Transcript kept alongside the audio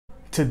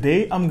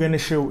Today I'm going to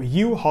show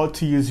you how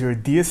to use your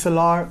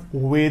DSLR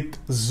with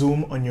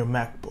zoom on your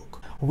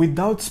MacBook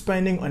without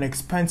spending on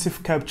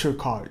expensive capture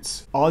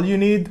cards. All you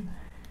need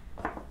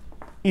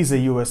is a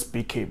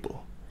USB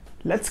cable.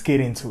 Let's get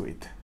into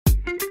it.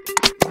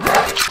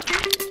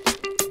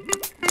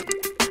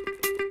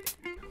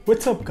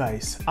 What's up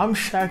guys, I'm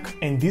Shaq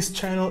and this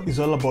channel is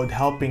all about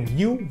helping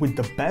you with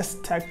the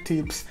best tech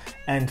tips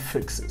and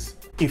fixes.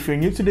 If you're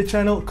new to the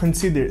channel,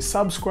 consider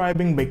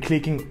subscribing by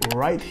clicking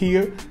right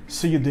here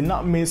so you do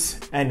not miss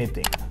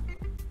anything.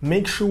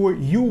 Make sure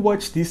you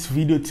watch this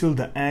video till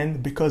the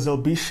end because I'll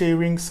be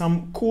sharing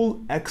some cool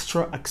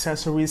extra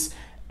accessories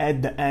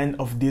at the end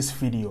of this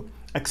video.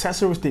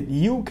 Accessories that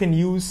you can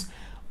use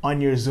on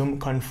your Zoom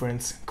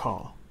conference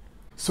call.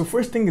 So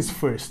first thing is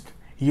first,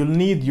 you'll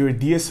need your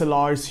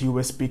DSLR's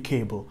USB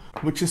cable,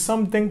 which is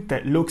something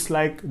that looks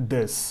like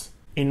this.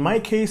 In my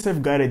case,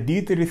 I've got a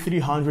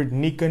D3300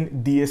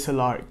 Nikon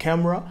DSLR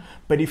camera,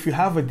 but if you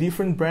have a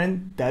different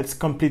brand, that's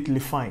completely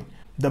fine.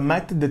 The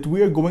method that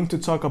we are going to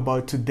talk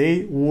about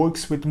today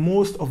works with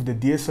most of the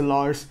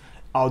DSLRs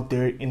out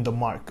there in the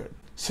market,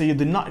 so you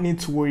do not need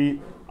to worry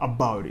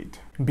about it.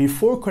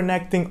 Before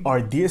connecting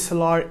our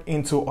DSLR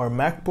into our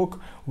MacBook,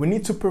 we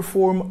need to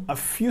perform a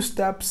few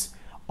steps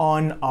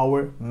on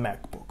our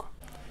MacBook.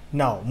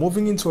 Now,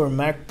 moving into our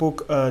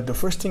MacBook, the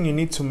first thing you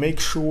need to make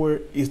sure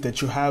is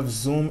that you have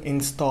Zoom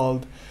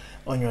installed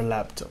on your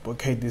laptop.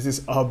 Okay, this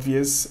is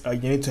obvious. You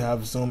need to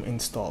have Zoom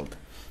installed.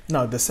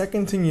 Now, the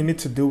second thing you need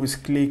to do is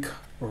click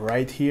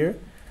right here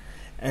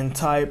and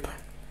type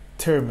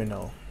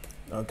terminal.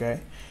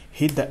 Okay,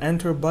 hit the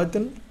enter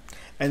button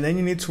and then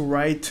you need to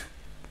write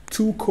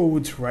two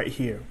codes right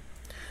here.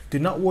 Do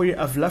not worry,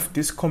 I've left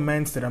these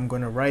commands that I'm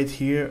going to write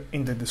here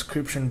in the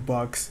description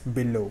box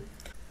below.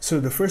 So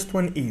the first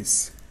one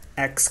is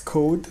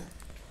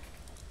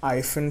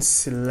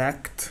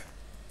xcode-select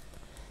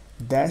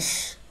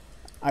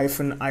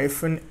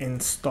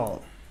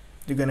 -install.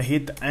 You're gonna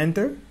hit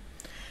enter,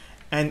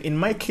 and in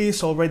my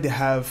case I already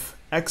have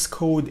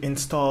Xcode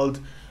installed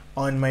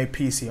on my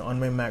PC, on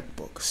my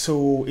MacBook,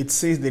 so it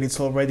says that it's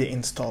already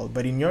installed.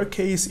 But in your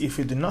case, if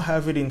you do not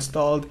have it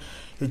installed,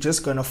 you're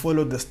just gonna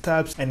follow the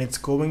steps and it's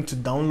going to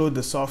download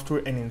the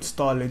software and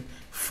install it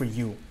for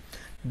you.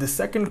 The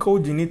second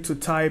code you need to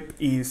type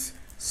is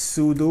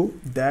sudo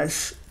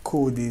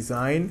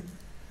 -codesign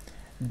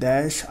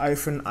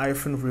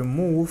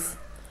 -remove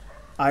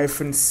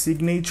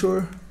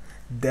 -signature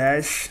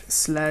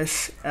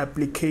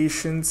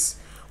 /applications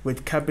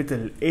with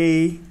capital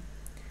A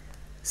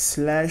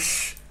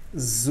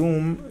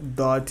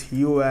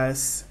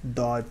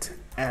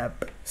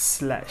 /zoom.us.app/.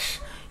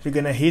 You're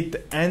gonna hit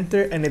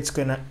enter and it's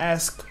gonna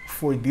ask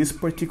for this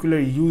particular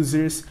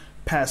user's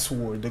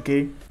password,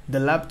 okay? The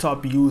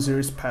laptop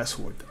user's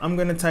password. I'm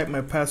gonna type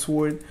my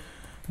password.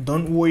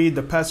 Don't worry,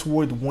 the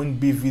password won't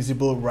be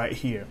visible right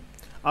here.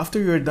 After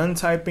you're done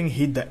typing,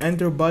 hit the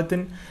enter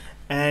button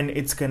and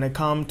it's gonna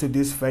come to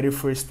this very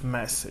first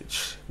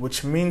message,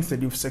 which means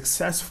that you've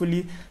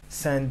successfully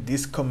sent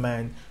this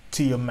command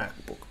to your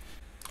MacBook.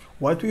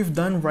 What we've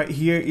done right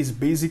here is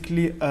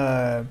basically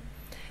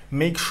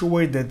make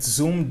sure that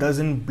Zoom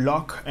doesn't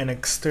block an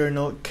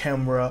external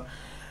camera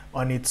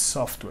on its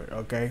software,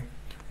 okay?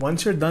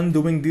 Once you're done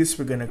doing this,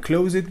 we're gonna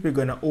close it, we're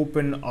gonna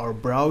open our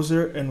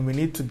browser, and we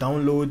need to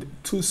download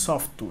two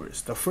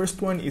softwares. The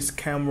first one is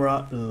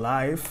Camera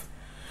Live.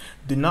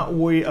 Do not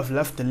worry, I've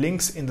left the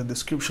links in the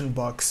description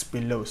box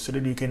below so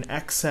that you can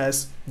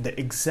access the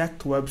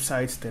exact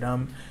websites that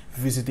I'm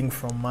visiting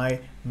from my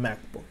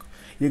MacBook.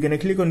 You're gonna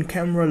click on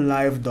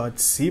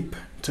cameralive.zip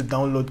to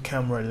download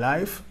Camera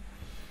Live.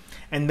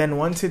 And then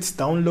once it's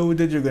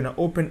downloaded, you're gonna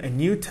open a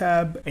new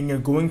tab and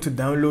you're going to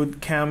download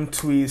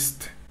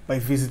CamTwist by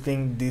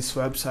visiting this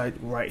website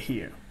right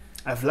here.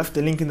 I've left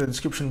the link in the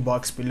description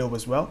box below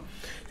as well.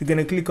 You're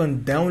gonna click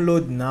on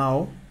download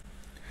now,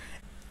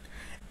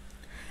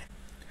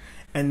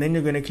 and then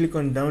you're gonna click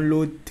on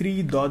download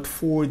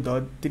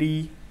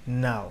 3.4.3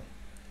 now.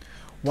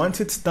 Once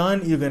it's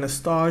done, you're gonna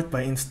start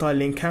by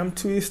installing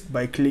CamTwist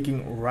by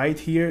clicking right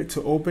here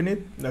to open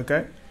it,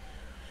 okay?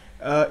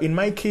 In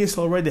my case,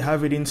 I already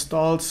have it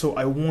installed, so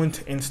I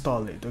won't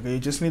install it, okay? You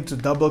just need to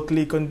double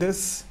click on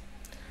this.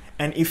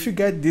 And if you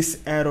get this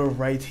error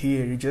right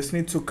here, you just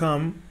need to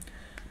come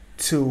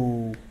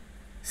to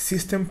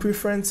System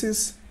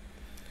Preferences,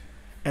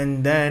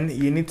 and then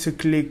you need to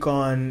click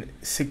on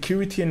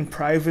Security and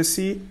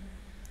Privacy,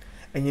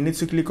 and you need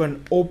to click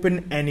on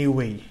Open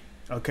Anyway.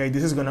 Okay,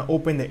 this is gonna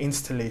open the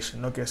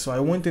installation. Okay, so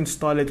I won't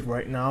install it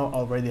right now, I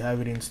already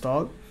have it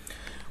installed.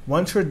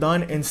 Once you're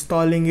done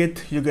installing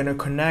it, you're gonna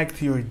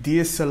connect your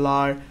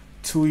DSLR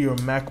to your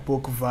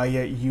MacBook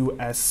via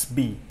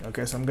USB.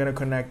 Okay, so I'm gonna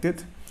connect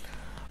it.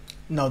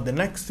 Now the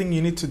next thing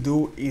you need to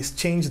do is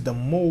change the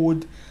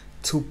mode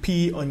to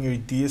P on your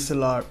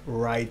DSLR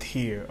right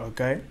here,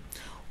 okay?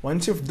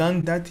 Once you've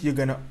done that, you're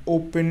gonna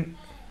open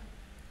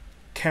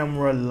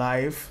Camera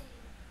Live.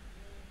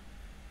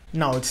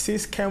 Now it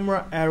says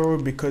camera error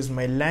because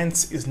my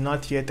lens is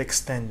not yet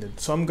extended.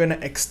 So I'm gonna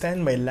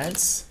extend my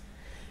lens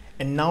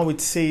and now it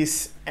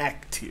says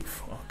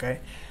active. Okay,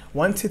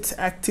 once it's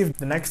active,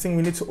 the next thing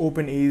we need to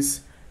open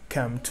is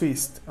Cam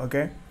Twist.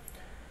 Okay,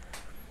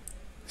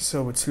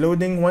 so it's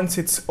loading. Once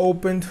it's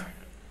opened,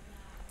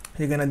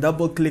 you're gonna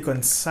double click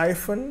on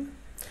siphon,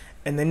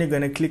 and then you're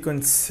gonna click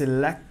on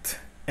select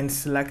and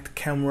select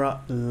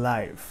camera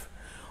live.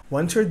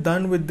 Once you're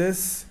done with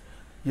this,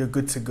 you're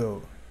good to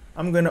go.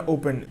 I'm gonna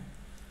open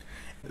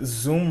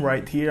zoom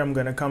right here. I'm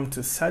gonna come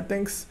to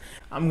settings.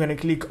 I'm gonna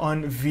click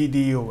on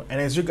video,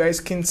 and as you guys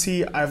can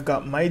see, I've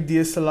got my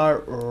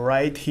DSLR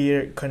right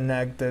here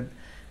connected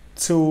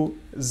to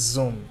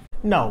zoom.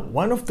 Now,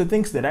 one of the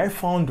things that I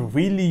found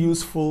really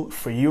useful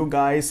for you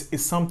guys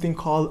is something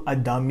called a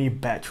dummy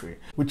battery,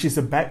 which is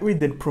a battery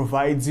that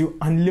provides you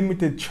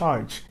unlimited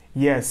charge.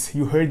 Yes,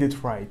 you heard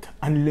it right,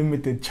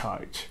 unlimited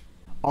charge.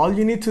 All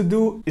you need to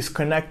do is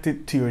connect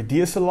it to your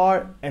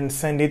DSLR and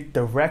send it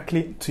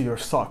directly to your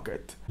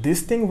socket.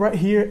 This thing right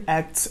here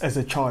acts as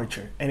a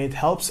charger, and it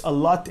helps a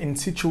lot in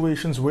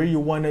situations where you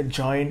want to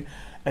join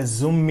a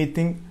Zoom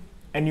meeting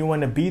and you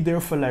want to be there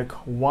for like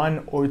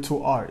 1 or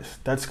 2 hours.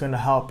 That's going to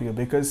help you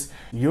because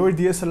your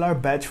DSLR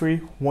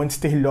battery won't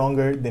stay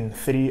longer than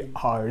 3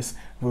 hours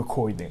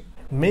recording.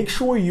 Make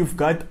sure you've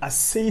got a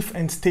safe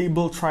and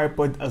stable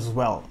tripod as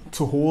well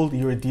to hold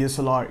your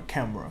DSLR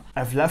camera.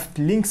 I've left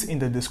links in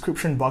the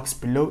description box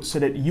below so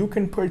that you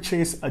can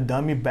purchase a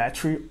dummy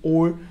battery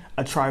or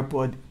a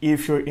tripod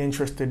if you're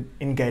interested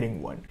in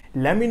getting one.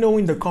 Let me know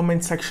in the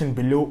comment section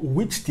below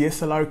which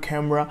DSLR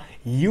camera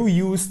you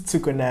used to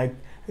connect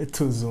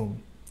to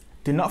Zoom.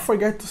 Do not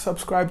forget to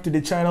subscribe to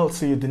the channel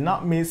so you do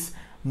not miss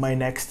my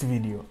next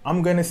video.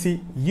 I'm gonna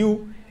see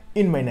you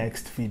in my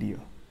next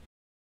video.